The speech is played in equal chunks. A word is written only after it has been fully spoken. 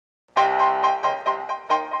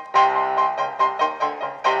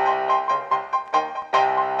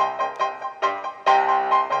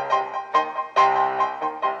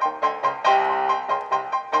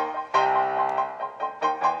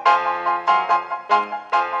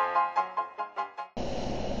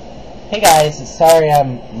Hey guys, sorry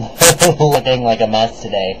I'm looking like a mess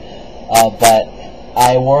today, but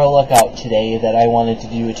I wore a look out today that I wanted to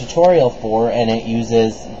do a tutorial for, and it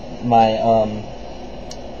uses my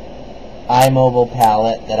iMobile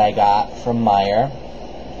palette that I got from Meyer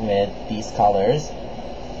with these colors.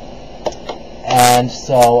 And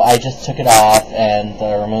so I just took it off, and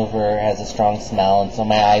the remover has a strong smell, and so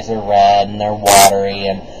my eyes are red and they're watery,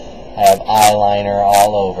 and I have eyeliner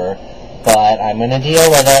all over. But I'm going to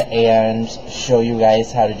deal with it and show you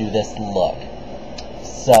guys how to do this look.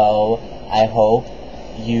 So I hope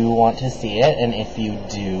you want to see it, and if you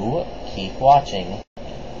do, keep watching.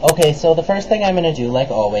 Okay, so the first thing I'm going to do,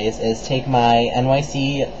 like always, is take my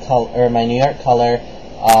N.Y.C. or my New York Color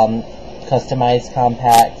customized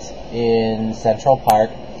compact in Central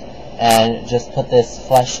Park and just put this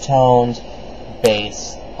flesh-toned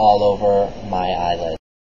base all over my eyelid.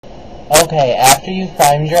 Okay, after you've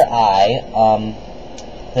primed your eye,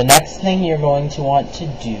 the next thing you're going to want to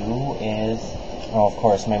do is, oh, of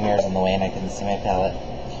course, my mirror's in the way and I couldn't see my palette,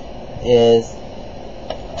 is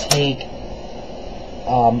take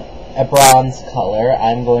a bronze color.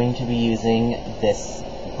 I'm going to be using this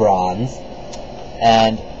bronze,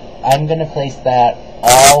 and I'm going to place that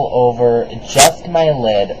all over just my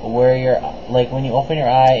lid, where you're, like when you open your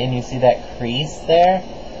eye and you see that crease there,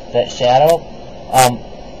 that shadow,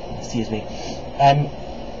 excuse me, I'm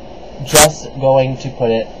just going to put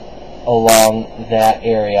it along that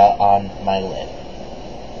area on my lid.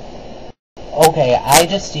 Okay, I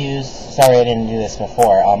just used, sorry I didn't do this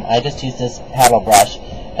before, I just used this paddle brush,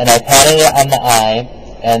 and I patted it on the eye,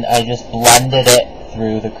 and I just blended it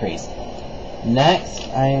through the crease. Next,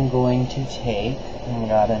 I am going to take, oh my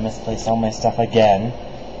god, I misplaced all my stuff again,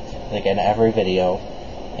 like in every video.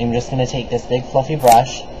 I'm just going to take this big fluffy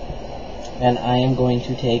brush, and I am going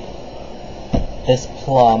to take this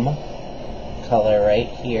plum color right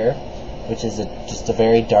here, which is just a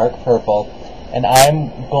very dark purple, and I'm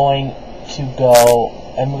going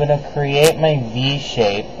to create my V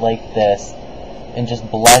shape like this, and just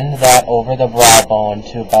blend that over the brow bone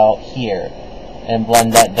to about here, and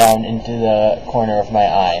blend that down into the corner of my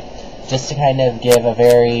eye, just to kind of give a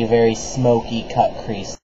very, very smoky cut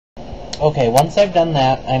crease. Okay, once I've done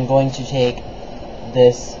that, I'm going to take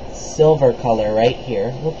this silver color right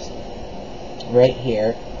here, right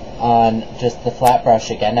here, on just the flat brush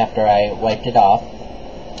again after I wiped it off,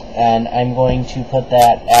 and I'm going to put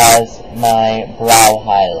that as my brow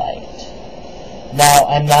highlight. Now,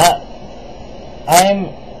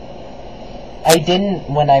 I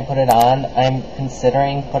didn't, when I put it on, I'm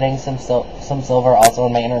considering putting some silver also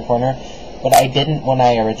in my inner corner, but I didn't when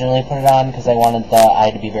I originally put it on because I wanted the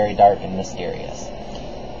eye to be very dark and mysterious.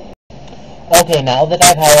 Okay, now that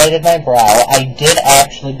I've highlighted my brow, I did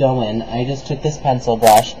actually go in. I just took this pencil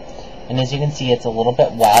brush, and as you can see, it's a little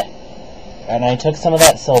bit wet, and I took some of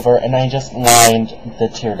that silver, and I just lined the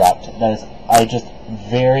tear duct. That is, I just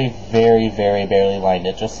very, very, very barely lined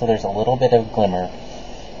it, just so there's a little bit of glimmer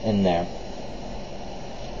in there.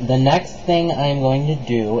 The next thing I'm going to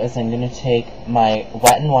do is I'm going to take my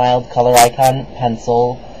Wet n Wild Coloricon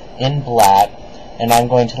pencil in black, and I'm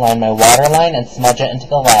going to line my waterline and smudge it into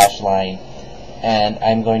the lash line. And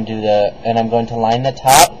I'm going to line the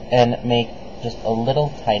top and make just a little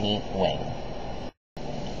tiny wing.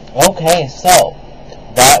 Okay, so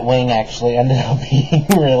that wing actually ended up being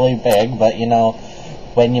really big, but you know,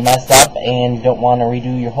 when you mess up and you don't want to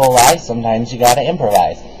redo your whole eye, sometimes you gotta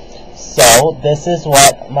improvise. So this is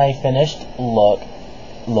what my finished look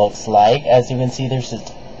looks like. As you can see, there's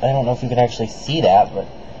just, I don't know if you can actually see that, but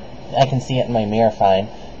I can see it in my mirror fine.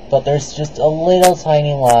 But there's just a little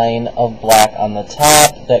tiny line of black on the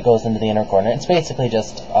top that goes into the inner corner. It's basically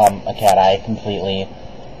just a cat eye, completely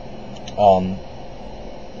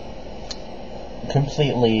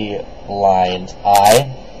lined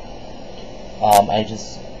eye. I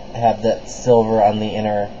just have that silver on the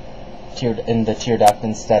inner tear duct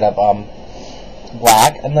instead of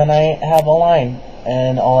black, and then I have a line.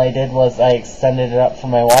 And all I did was I extended it up from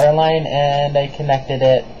my waterline, and I connected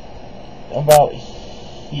it about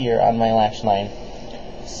here on my lash line.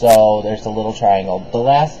 So there's a little triangle. The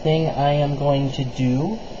last thing I am going to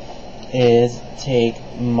do is take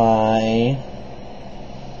my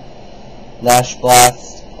Lash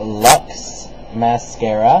Blast Luxe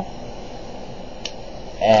mascara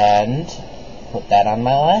and put that on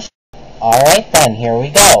my lash. Alright then, here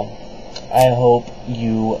we go. I hope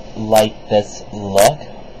you like this look,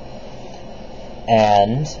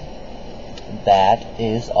 and that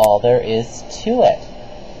is all there is to it.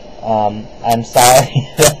 I'm sorry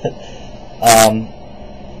that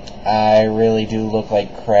I really do look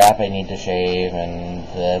like crap. I need to shave and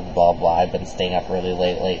blah blah. I've been staying up really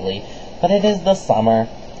late lately. But it is the summer.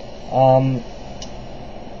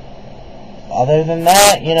 Other than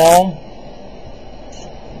that, you know,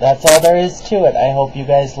 that's all there is to it. I hope you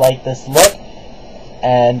guys like this look.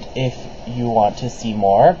 And if you want to see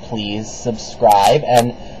more, please subscribe.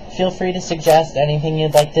 And feel free to suggest anything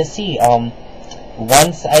you'd like to see.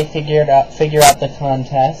 Once I figure out the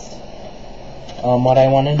contest, what I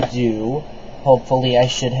want to do, hopefully I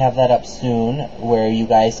should have that up soon, where you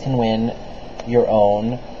guys can win your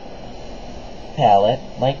own palette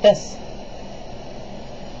like this.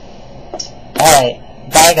 Alright,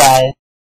 bye guys.